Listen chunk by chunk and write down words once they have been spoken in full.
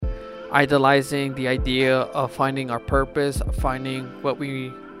idolizing the idea of finding our purpose, finding what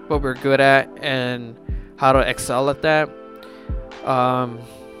we're good at, and how to excel at that. Um,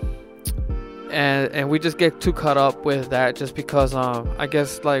 and we just get too caught up with that just because I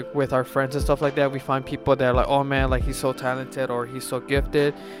guess like with our friends and stuff like that, we find people that are like, oh man, like he's so talented or he's so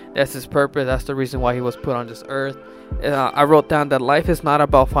gifted, that's his purpose, that's the reason why he was put on this earth. I wrote down that life is not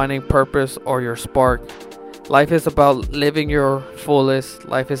about finding purpose or your spark. Life is about living your fullest.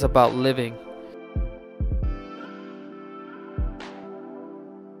 Life is about living.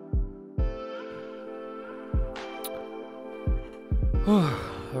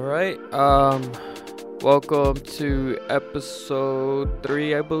 All right. Welcome to episode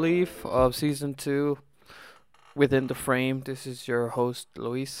 3, I believe, of season 2, Within the Frame. This is your host,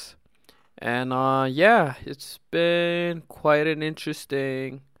 Luis. And yeah, it's been quite an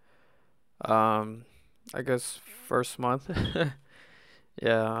interesting, I guess, first month.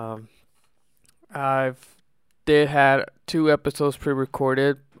 Yeah, I've did had 2 episodes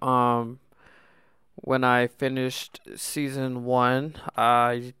pre-recorded. When I finished season 1,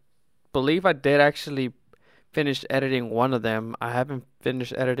 I believe I did actually finish editing one of them. I haven't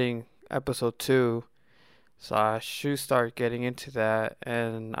finished editing episode 2, so I should start getting into that.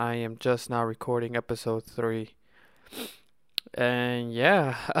 And I am just now recording episode 3. And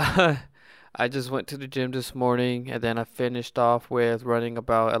yeah, I just went to the gym this morning and then I finished off with running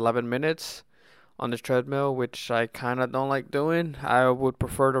about 11 minutes on the treadmill, which I kind of don't like doing. I would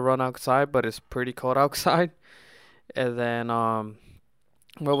prefer to run outside, but it's pretty cold outside. And then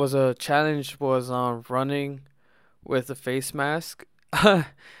what was a challenge was running with a face mask.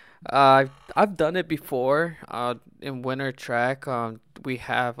 I've done it before. In winter track, we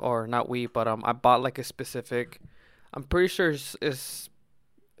have, or not we, but I bought like a specific. I'm pretty sure it's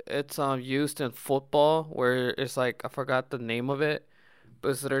used in football where it's like I forgot the name of it, but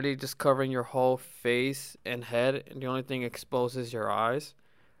it's literally just covering your whole face and head, and the only thing exposed is your eyes.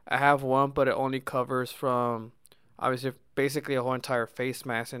 I have one, but it only covers from obviously basically a whole entire face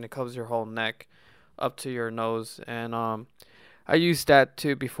mask, and it covers your whole neck up to your nose. And I used that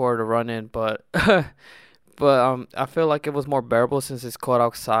too before to run in, but I feel like it was more bearable since it's cold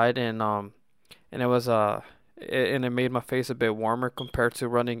outside, and it was and it made my face a bit warmer compared to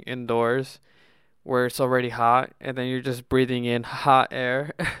running indoors where it's already hot and then you're just breathing in hot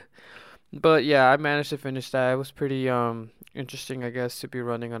air. But yeah, I managed to finish that. It was pretty interesting, I guess, to be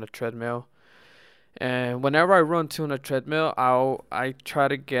running on a treadmill. And whenever I run too on a treadmill, I try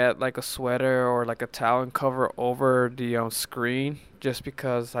to get like a sweater or like a towel and cover over the screen just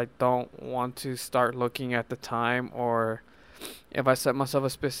because I don't want to start looking at the time, or if I set myself a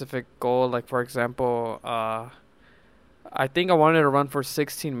specific goal, like for example, I think I wanted to run for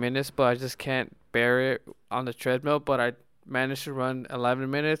 16 minutes, but I just can't bear it on the treadmill. But I managed to run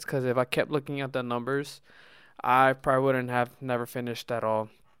 11 minutes because if I kept looking at the numbers, I probably wouldn't have never finished at all.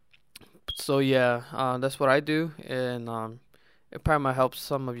 So yeah, that's what I do, and it probably might help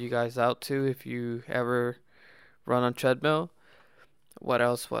some of you guys out too if you ever run on treadmill. What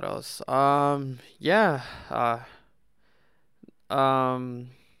else? What else? Yeah. Um,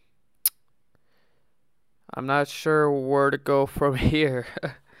 I'm not sure where to go from here.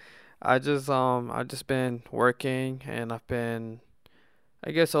 I just been working, and I've been,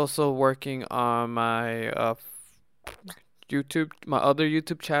 I guess, also working on my YouTube, my other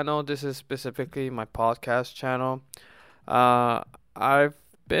YouTube channel. This is specifically my podcast channel. Uh, I've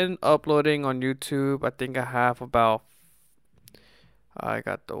been uploading on YouTube. I think I have about, I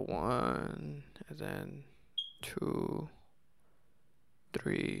got the one, and then two,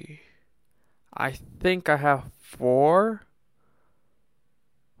 three. I think I have four.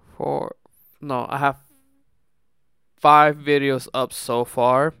 No, I have 5 videos up so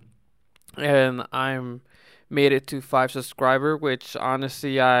far, and I'm made it to 5 subscriber, which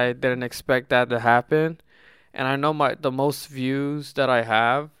honestly I didn't expect that to happen. And I know the most views that I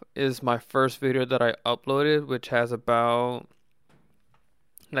have is my first video that I uploaded, which has about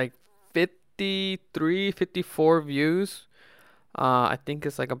like 53, 54 views. I think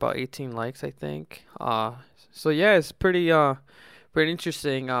it's like about 18 likes, I think. So yeah, it's pretty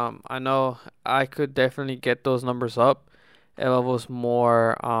interesting. I know I could definitely get those numbers up if I was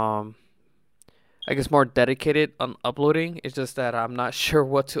more I guess more dedicated on uploading. It's just that I'm not sure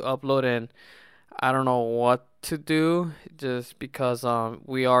what to upload, and I don't know what to do just because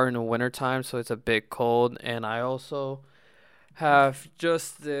we are in the winter time, so it's a bit cold. And I also have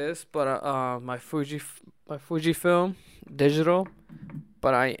just this, but my Fujifilm digital,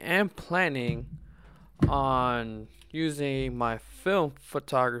 but I am planning on using my film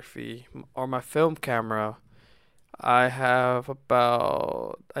photography or my film camera I have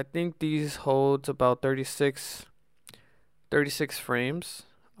about, I think these holds about 36 frames.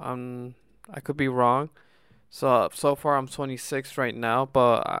 I could be wrong. So far I'm 26 right now,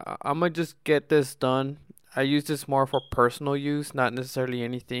 but I'm gonna just get this done. I use this more for personal use, not necessarily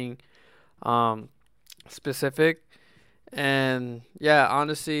anything um specific. And yeah,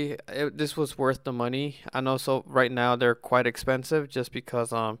 honestly, this was worth the money. I know, so right now they're quite expensive just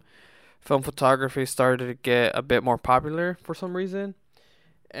because film photography started to get a bit more popular for some reason.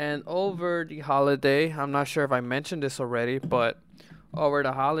 And over the holiday, I'm not sure if I mentioned this already, but over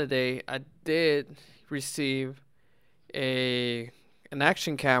the holiday, I did receive a an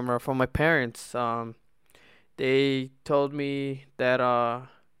action camera from my parents. They told me that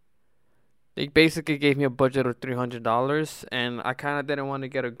they basically gave me a budget of $300, and I kind of didn't want to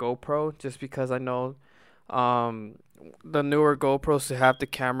get a GoPro just because I know um the newer GoPros to have the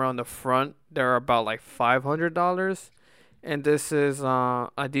camera on the front, they're about like $500, and this is a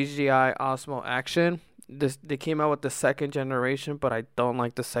DJI Osmo Action. This They came out with the second generation, but I don't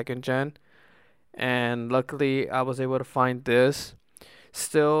like the second gen. And luckily, I was able to find this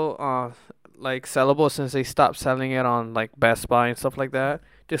still like sellable since they stopped selling it on like Best Buy and stuff like that.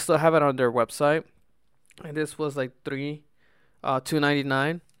 They still have it on their website, and this was like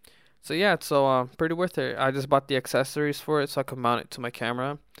 299. So yeah, pretty worth it. I just bought the accessories for it so I could mount it to my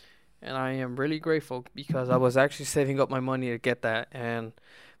camera, and I am really grateful because I was actually saving up my money to get that, and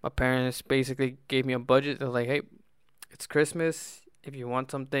my parents basically gave me a budget. They're like, "Hey, it's Christmas. If you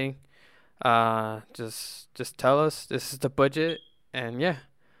want something, just tell us. This is the budget." And yeah,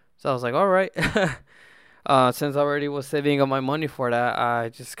 so I was like, "All right." Since I already was saving up my money for that, I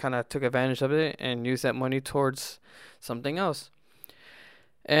just kind of took advantage of it and used that money towards something else.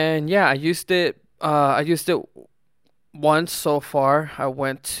 And yeah, I used it. I used it once so far. I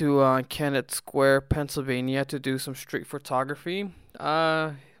went to Kennett Square, Pennsylvania, to do some street photography.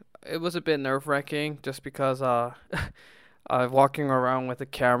 It was a bit nerve wracking just because walking around with a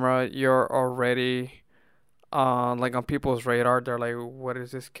camera, you're already like on people's radar. They're like, "What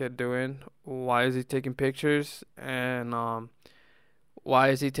is this kid doing? Why is he taking pictures?" And why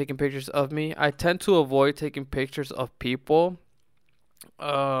is he taking pictures of me? I tend to avoid taking pictures of people.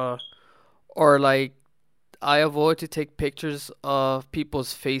 Uh, or like I avoid to take pictures of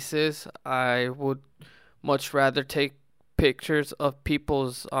people's faces. I would much rather take pictures of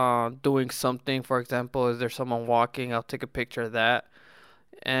people's doing something. For example, is there someone walking? I'll take a picture of that,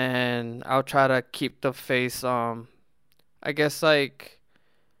 and I'll try to keep the face I guess like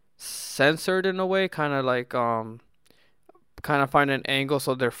censored in a way, kind of find an angle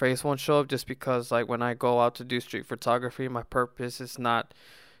so their face won't show up, just because like when I go out to do street photography, my purpose is not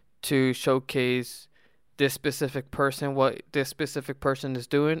to showcase this specific person, what this specific person is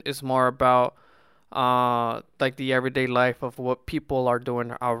doing. Is more about like the everyday life of what people are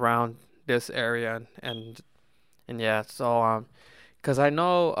doing around this area. And yeah, so because I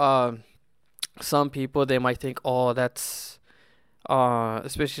know some people, they might think, oh, that's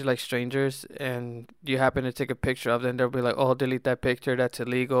especially like strangers, and you happen to take a picture of them, they'll be like, oh, delete that picture, that's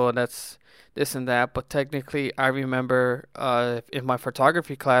illegal, and that's this and that. But technically, I remember in my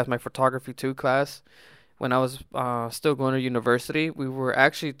photography class, my photography 2 class, when I was still going to university, we were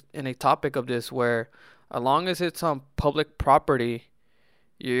actually in a topic of this where, as long as it's on public property,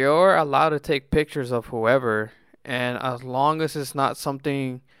 you're allowed to take pictures of whoever, and as long as it's not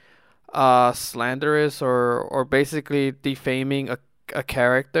something slanderous or basically defaming a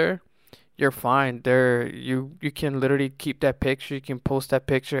character, you're fine. You can literally keep that picture, you can post that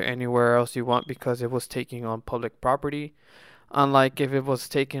picture anywhere else you want because it was taken on public property. Unlike if it was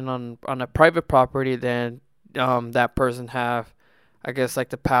taken on a private property, then that person have, I guess, like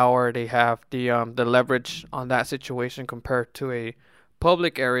the power, they have the leverage on that situation compared to a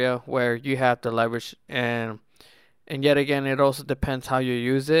public area where you have the leverage. And yet again, it also depends how you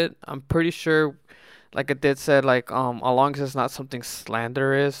use it. I'm pretty sure, like I did said, like as long as it's not something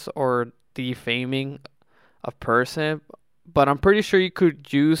slanderous or defaming a person, but I'm pretty sure you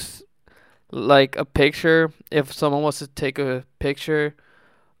could use like a picture if someone wants to take a picture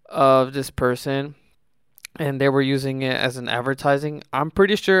of this person and they were using it as an advertising. I'm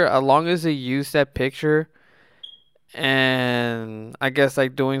pretty sure as long as they use that picture and I guess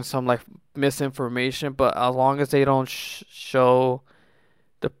like doing some like misinformation, but as long as they don't show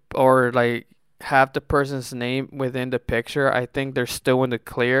the or like have the person's name within the picture, I think they're still in the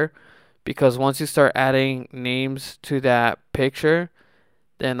clear. Because once you start adding names to that picture,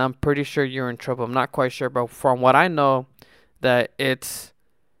 then I'm pretty sure you're in trouble. I'm not quite sure, but from what I know, that it's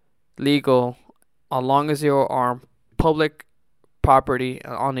legal as long as you're on public property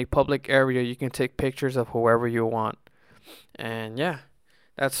on a public area, you can take pictures of whoever you want. And yeah,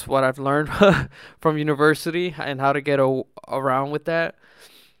 that's what I've learned from university and how to get around with that.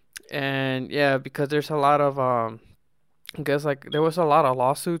 And yeah, because there's a lot of I guess like there was a lot of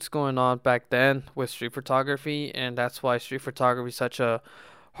lawsuits going on back then with street photography, and that's why street photography is such a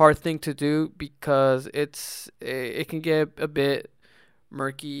hard thing to do because it can get a bit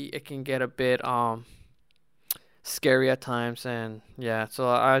murky, it can get a bit scary at times, and yeah, so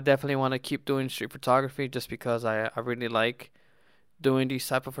I definitely want to keep doing street photography just because I really like doing these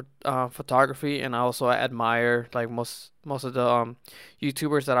type of photography, and I also admire like most of the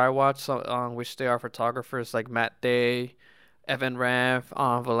YouTubers that I watch, so, which they are photographers like Matt Day, Evan Raff,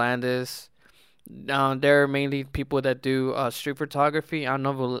 Volandis. They're mainly people that do street photography. I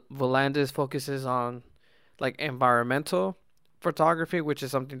know Volandis focuses on like environmental photography, which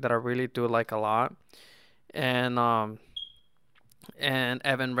is something that I really do like a lot. And and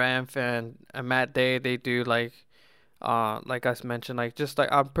Evan Raff and Matt Day, they do like I mentioned, like just like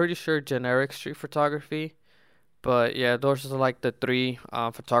I'm pretty sure generic street photography. But yeah, those are like the three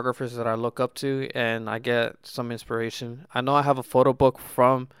photographers that I look up to, and I get some inspiration. I know I have a photo book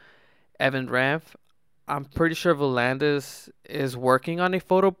from Evan Raff. I'm pretty sure Volandis is working on a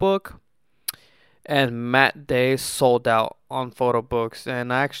photo book, and Matt Day sold out on photo books.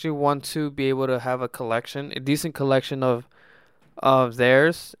 And I actually want to be able to have a collection, a decent collection of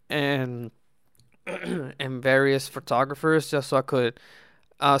theirs, and various photographers, just so I could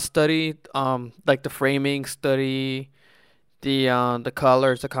study like the framing, study the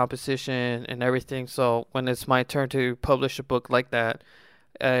colors, the composition, and everything. So when it's my turn to publish a book like that,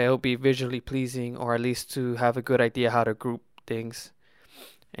 it'll be visually pleasing, or at least to have a good idea how to group things.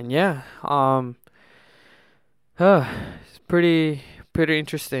 And yeah, it's pretty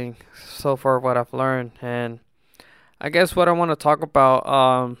interesting so far what I've learned. And I guess what I want to talk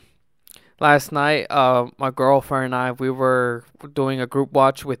about last night, my girlfriend and I, we were doing a group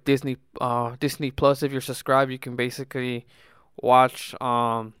watch with Disney Plus. If you're subscribed, you can basically watch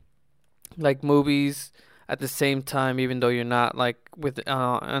like movies at the same time, even though you're not like with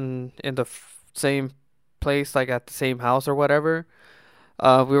in the same place, like at the same house or whatever.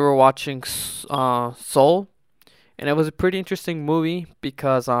 We were watching Soul, and it was a pretty interesting movie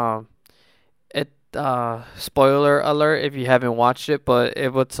because it spoiler alert if you haven't watched it, but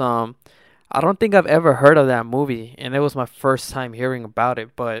it was I don't think I've ever heard of that movie, and it was my first time hearing about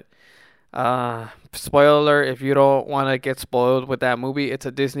it. But spoiler, if you don't want to get spoiled with that movie, it's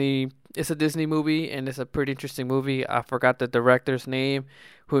a Disney movie, and it's a pretty interesting movie. I forgot the director's name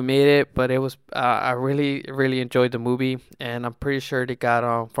who made it, but it was I really enjoyed the movie, and I'm pretty sure they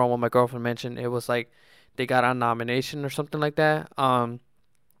got from what my girlfriend mentioned, it was like they got a nomination or something like that.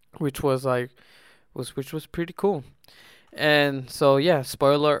 Which was like which was pretty cool. And so yeah,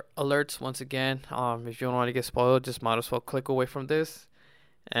 spoiler alerts once again. If you don't want to get spoiled, just might as well click away from this.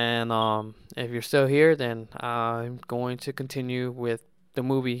 And if you're still here, then I'm going to continue with the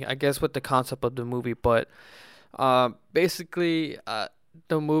movie. I guess with the concept of the movie, but basically,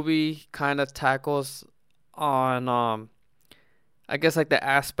 the movie kind of tackles on I guess like the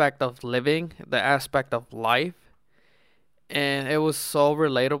aspect of living, the aspect of life, and it was so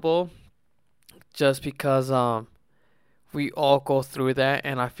relatable just because we all go through that,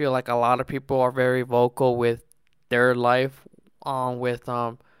 and I feel like a lot of people are very vocal with their life, with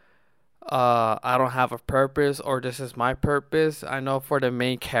I don't have a purpose, or this is my purpose. I know for the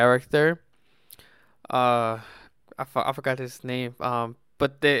main character, uh I forgot his name,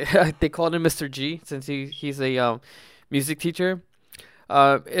 but they they called him Mr. G since he's a music teacher.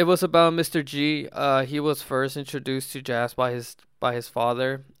 It was about Mr. G. He was first introduced to jazz by his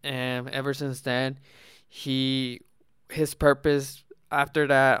father, and ever since then, he his purpose after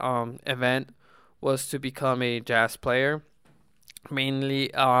that event was to become a jazz player, mainly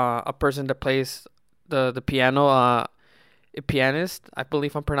a person that plays the piano, a pianist. I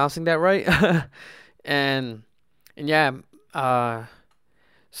believe I'm pronouncing that right. and and yeah, uh,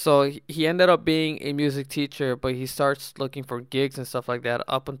 so he ended up being a music teacher, but he starts looking for gigs and stuff like that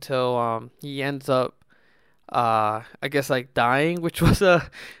up until he ends up I guess like dying, which was a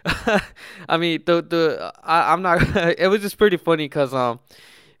I mean I'm not it was just pretty funny because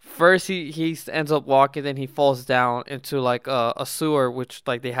first he ends up walking, then he falls down into like a sewer which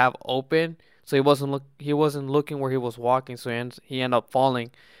like they have open, so he wasn't looking where he was walking, so he ended up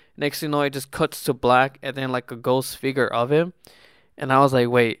falling. Next thing you know, it just cuts to black, and then like a ghost figure of him, and I was like,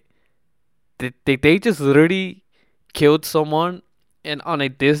 wait, did they just literally killed someone and on a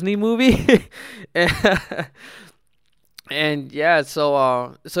Disney movie? and, and yeah,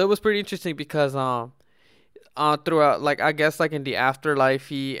 so it was pretty interesting because throughout, like, I guess, like, in the afterlife,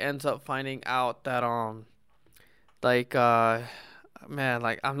 he ends up finding out that like man,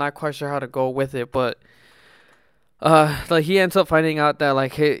 like, I'm not quite sure how to go with it, but like, he ends up finding out that,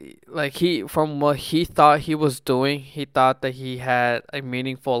 like, he from what he thought he was doing, he thought that he had a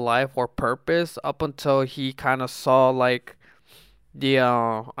meaningful life or purpose up until he kind of saw, like, the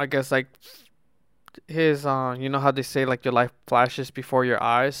I guess, like, his you know how they say, like, your life flashes before your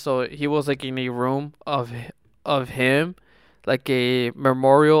eyes. So he was, like, in a room of him, like a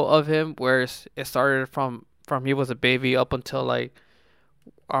memorial of him, where it started from he was a baby up until, like,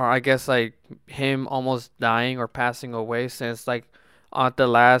 I guess, like, him almost dying or passing away, since, like, on the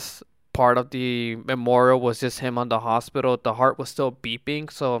last part of the memorial was just him on the hospital. The heart was still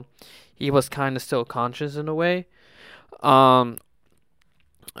beeping, so he was kind of still conscious in a way. Um,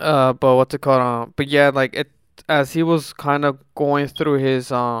 but what's it called? But yeah, like, it, as he was kind of going through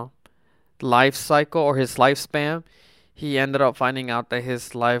his life cycle or his lifespan, he ended up finding out that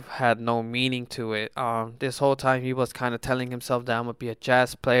his life had no meaning to it. This whole time he was kind of telling himself that I'm gonna be a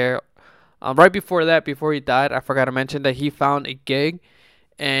jazz player. Right before that, before he died, I forgot to mention that he found a gig,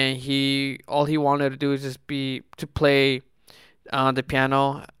 and he all he wanted to do is just be to play the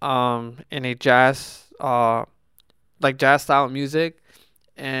piano in a jazz like jazz style music,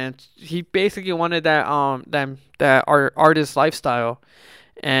 and he basically wanted that artist lifestyle,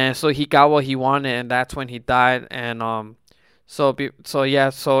 and so he got what he wanted, and that's when he died. And so yeah,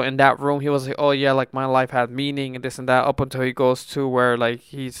 so in that room he was like, oh yeah, like, my life had meaning and this and that, up until he goes to where, like,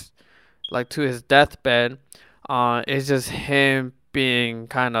 he's, like, to his deathbed. It's just him being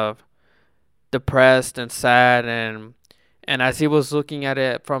kind of depressed and sad, and as he was looking at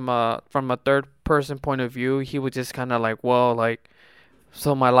it from a third person point of view, he was just kind of like, well, like,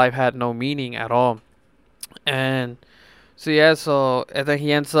 so my life had no meaning at all. And so yeah, so and then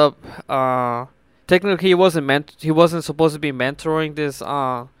he ends up technically he wasn't supposed to be mentoring this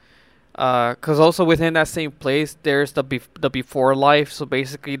cuz also within that same place there's the before life, so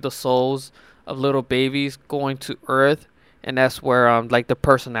basically the souls of little babies going to earth, and that's where like the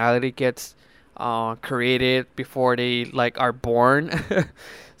personality gets created before they, like, are born.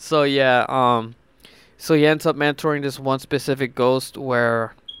 So yeah, so he ends up mentoring this one specific ghost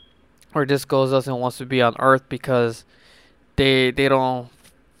where this ghost doesn't want to be on earth because they don't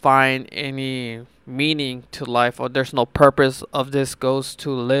find any meaning to life, or there's no purpose of this ghost to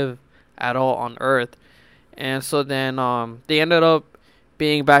live at all on earth. And so then they ended up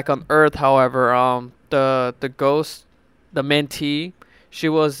being back on earth. However, the ghost, the mentee, she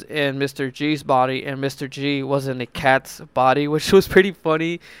was in Mr. G's body, and Mr. G was in a cat's body, which was pretty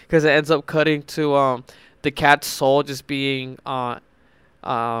funny because it ends up cutting to the cat's soul just being what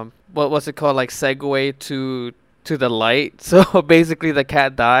was it called, like, segue to the light. So basically the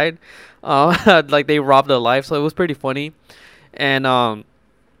cat died, like, they robbed the life, so it was pretty funny. And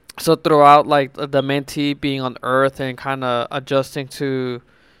so throughout, like, the mentee being on earth and kind of adjusting to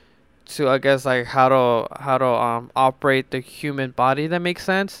I guess, like, how to operate the human body, that makes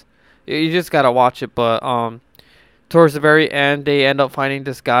sense. You just gotta watch it. But towards the very end, they end up finding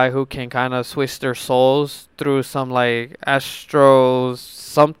this guy who can kind of switch their souls through some, like, astro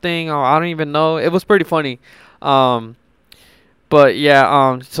something, or I don't even know. It was pretty funny. Um, but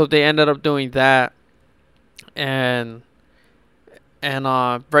yeah, so they ended up doing that, and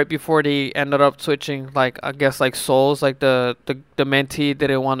right before they ended up switching, like, I guess, like, souls, like, the mentee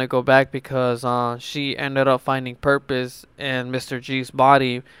didn't want to go back because she ended up finding purpose in Mr. G's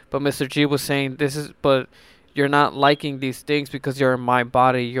body, but Mr. G was saying, but you're not liking these things because you're in my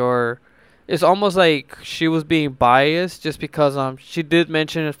body. It's almost like she was being biased, just because she did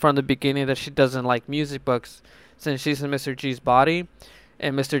mention it from the beginning that she doesn't like music, but since she's in Mr. G's body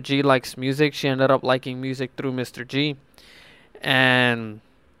and Mr. G likes music, she ended up liking music through Mr. G. And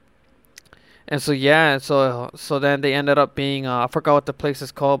so yeah, so then they ended up being I forgot what the place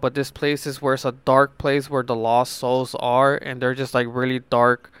is called, but this place is where it's a dark place where the lost souls are, and they're just, like, really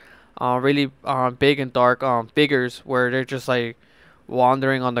dark, really big and dark figures, where they're just, like,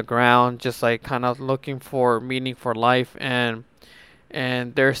 wandering on the ground, just, like, kind of looking for meaning for life. And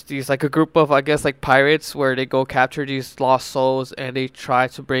there's these, like, a group of, I guess, like, pirates, where they go capture these lost souls, and they try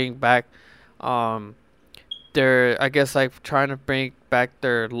to bring back um their, I guess, like, trying to bring back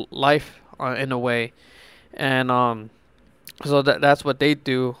their life in a way. And so that's what they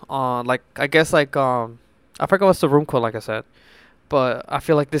do. Like, I guess, like, I forgot what's the room called, like I said, but I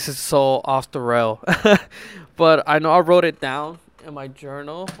feel like this is so off the rail. But I know I wrote it down in my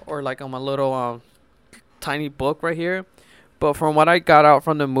journal, or, like, on my little tiny book right here. But from what I got out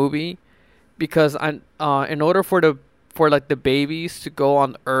from the movie, because in order for for like the babies to go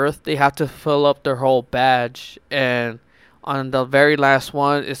on Earth, they have to fill up their whole badge, and on the very last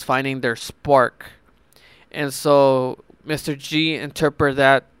one is finding their spark. And so Mr. G interpret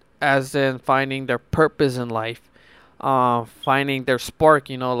that as in finding their purpose in life, finding their spark.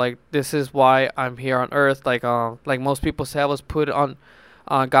 You know, like this is why I'm here on Earth. Like most people say, I was put on.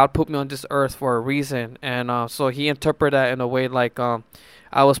 God put me on this earth for a reason, and so he interpreted that in a way like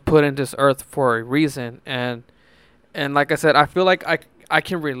I was put in this earth for a reason, and like I said, I feel like I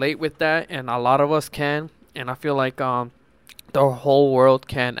can relate with that, and a lot of us can, and I feel like the whole world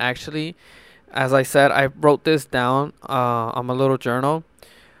can actually. As I said, I wrote this down on my little journal,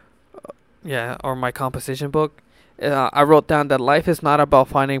 yeah, or my composition book. I wrote down that life is not about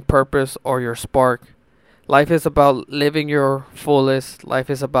finding purpose or your spark. Life is about living your fullest. Life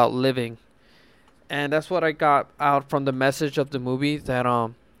is about living. And that's what I got out from the message of the movie, that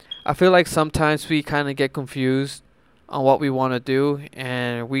I feel like sometimes we kind of get confused on what we want to do,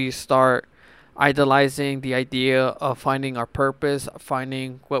 and we start idolizing the idea of finding our purpose,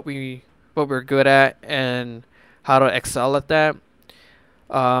 finding what we're good at, and how to excel at that.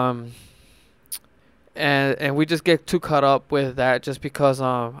 Um, and we just get too caught up with that, just because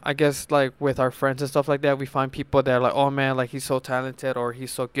I guess like with our friends and stuff like that, we find people that are like, oh man, like he's so talented or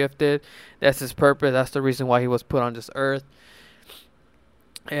he's so gifted, that's his purpose, that's the reason why he was put on this earth.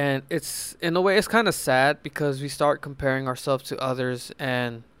 And it's, in a way, it's kind of sad, because we start comparing ourselves to others,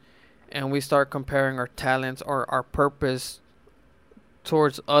 and we start comparing our talents or our purpose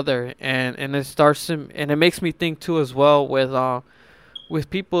towards other, and it starts to, and it makes me think too as well with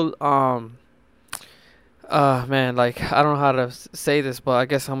people, man, like I don't know how to say this, but I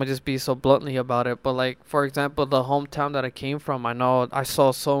guess I'm gonna just be so bluntly about it. But like, for example, the hometown that I came from, I know I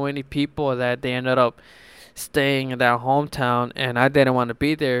saw so many people that they ended up staying in that hometown, and I didn't want to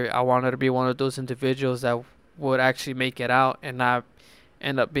be there. I wanted to be one of those individuals that would actually make it out and not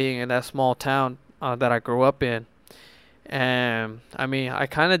end up being in that small town that I grew up in. And I mean, I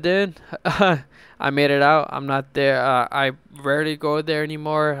kind of did. I made it out. I'm not there. I rarely go there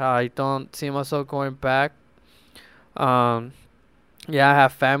anymore. I don't see myself going back. Um, yeah, I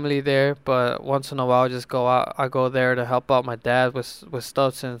have family there, but once in a while, I just go out. I go there to help out my dad with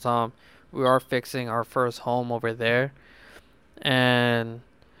stuff, since we are fixing our first home over there. And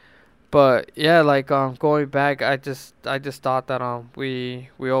but yeah, like going back, I just thought that we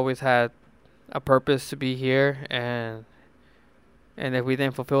always had a purpose to be here, and if we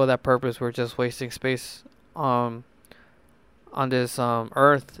didn't fulfill that purpose, we're just wasting space um on this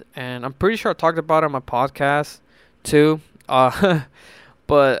earth. And I'm pretty sure I talked about it on my podcast too.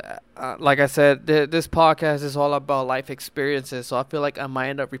 But like I said, this podcast is all about life experiences, so I feel like I might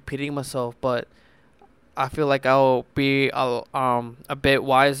end up repeating myself, but I feel like I'll be a bit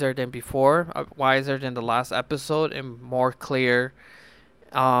wiser than before, wiser than the last episode, and more clear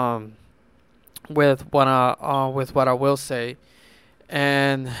um with what I will say.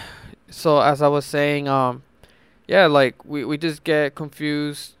 And so, as I was saying, yeah, like we just get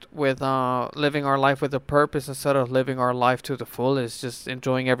confused with living our life with a purpose instead of living our life to the fullest, just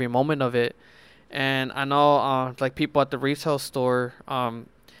enjoying every moment of it. And I know like people at the retail store,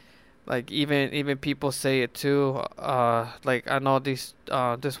 like even people say it too. Like I know this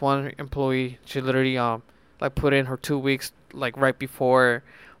one employee, she literally like put in her 2 weeks like right before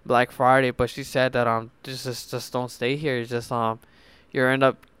Black Friday, but she said that just don't stay here. Just you end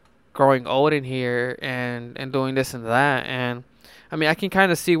up growing old in here, and doing this and that. And I mean, I can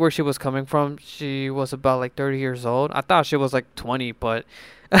kind of see where she was coming from. She was about like 30 years old. I thought she was like 20, but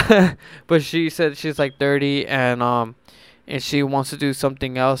but she said she's like 30, and she wants to do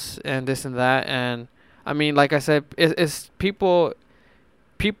something else and this and that. And I mean, like I said, it's people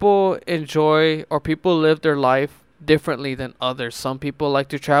enjoy, or people live their life differently than others. Some people like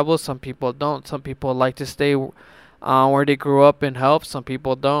to travel, some people don't. Some people like to stay where they grew up and help. Some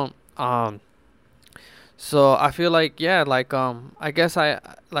people don't. So I feel like, yeah, like I guess I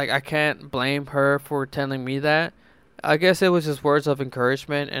can't blame her for telling me that. I guess it was just words of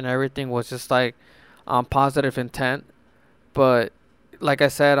encouragement, and everything was just like positive intent. But like I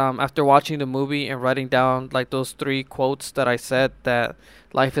said, after watching the movie and writing down like those three quotes that I said, that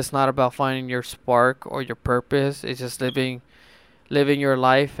life is not about finding your spark or your purpose. It's just living your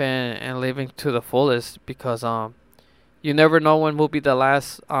life, and living to the fullest, because you never know when will be the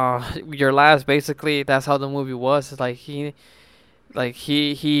last your last. Basically, that's how the movie was. It's like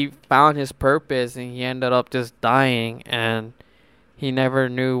he found his purpose, and he ended up just dying, and he never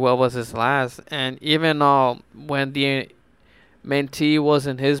knew what was his last. And even when the mentee was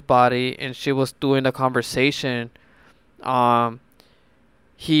in his body and she was doing the conversation, um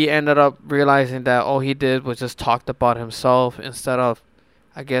he ended up realizing that all he did was just talked about himself instead of,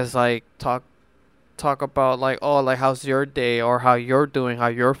 I guess, like talk about like, oh, like how's your day or how you're doing, how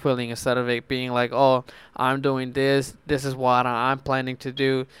you're feeling, instead of it being like, oh, I'm doing this, this is what I'm planning to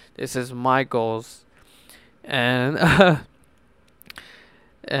do, this is my goals. And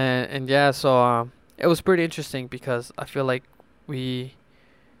and yeah, so it was pretty interesting because I feel like we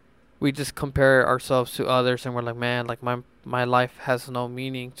we just compare ourselves to others and we're like, man, like my life has no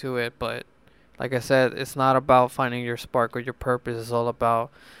meaning to it. But like I said, it's not about finding your spark or your purpose. It's all about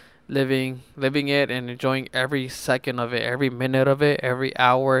living it and enjoying every second of it, every minute of it, every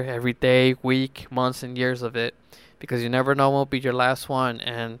hour, every day, week, months, and years of it, because you never know what will be your last one.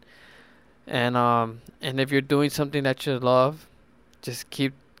 And if you're doing something that you love, just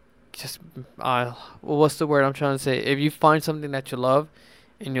keep just what's the word I'm trying to say? If you find something that you love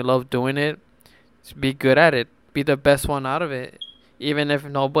and you love doing it, just be good at it. Be the best one out of it. Even if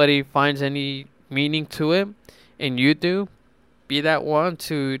nobody finds any meaning to it and you do, be that one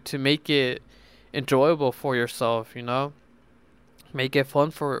to make it enjoyable for yourself, you know? Make it fun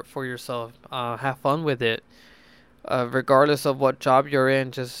for yourself. Have fun with it. Regardless of what job you're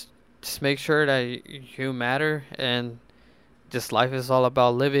in, just make sure that you matter, and just life is all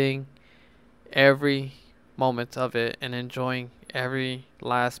about living every moment of it and enjoying every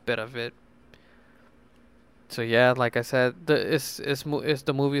last bit of it. So yeah, like I said,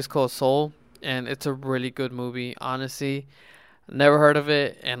 the movie is called Soul, and it's a really good movie. Honestly, never heard of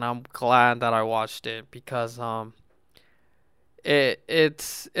it, and I'm glad that I watched it because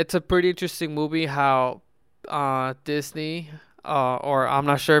it's a pretty interesting movie how Disney or I'm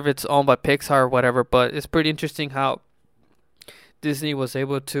not sure if it's owned by Pixar or whatever, but it's pretty interesting how Disney was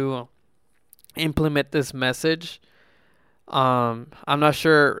able to implement this message. I'm not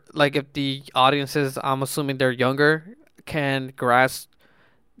sure, like, if the audiences, I'm assuming they're younger, can grasp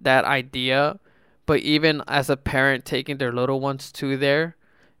that idea. But even as a parent taking their little ones to there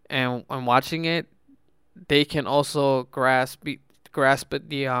and watching it, they can also grasp the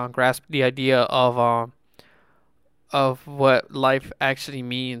idea of what life actually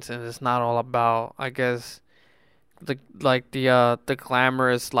means, and it's not all about, I guess, the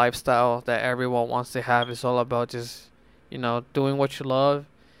glamorous lifestyle that everyone wants to have. It's all about just, doing what you love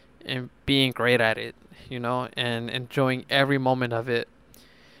and being great at it, and enjoying every moment of it.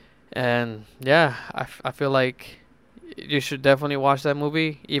 And yeah, I feel like you should definitely watch that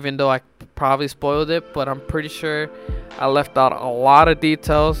movie, even though I probably spoiled it, but I'm pretty sure I left out a lot of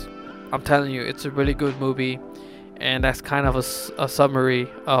details. I'm telling you, it's a really good movie, and that's kind of a summary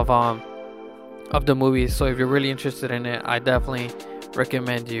of the movie. So if you're really interested in it, I definitely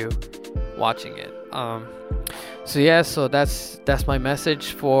recommend you watching it. So yeah, so that's my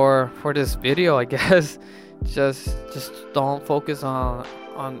message for this video, I guess. just don't focus on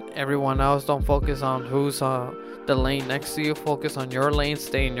everyone else. Don't focus on who's the lane next to you. Focus on your lane,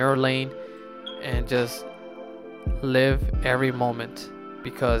 stay in your lane, and just live every moment,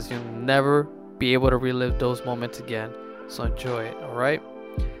 because you'll never be able to relive those moments again. So enjoy it. All right,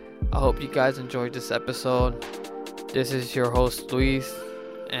 I hope you guys enjoyed this episode. This is your host, Luis,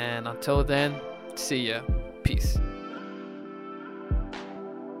 and until then, see ya. Peace.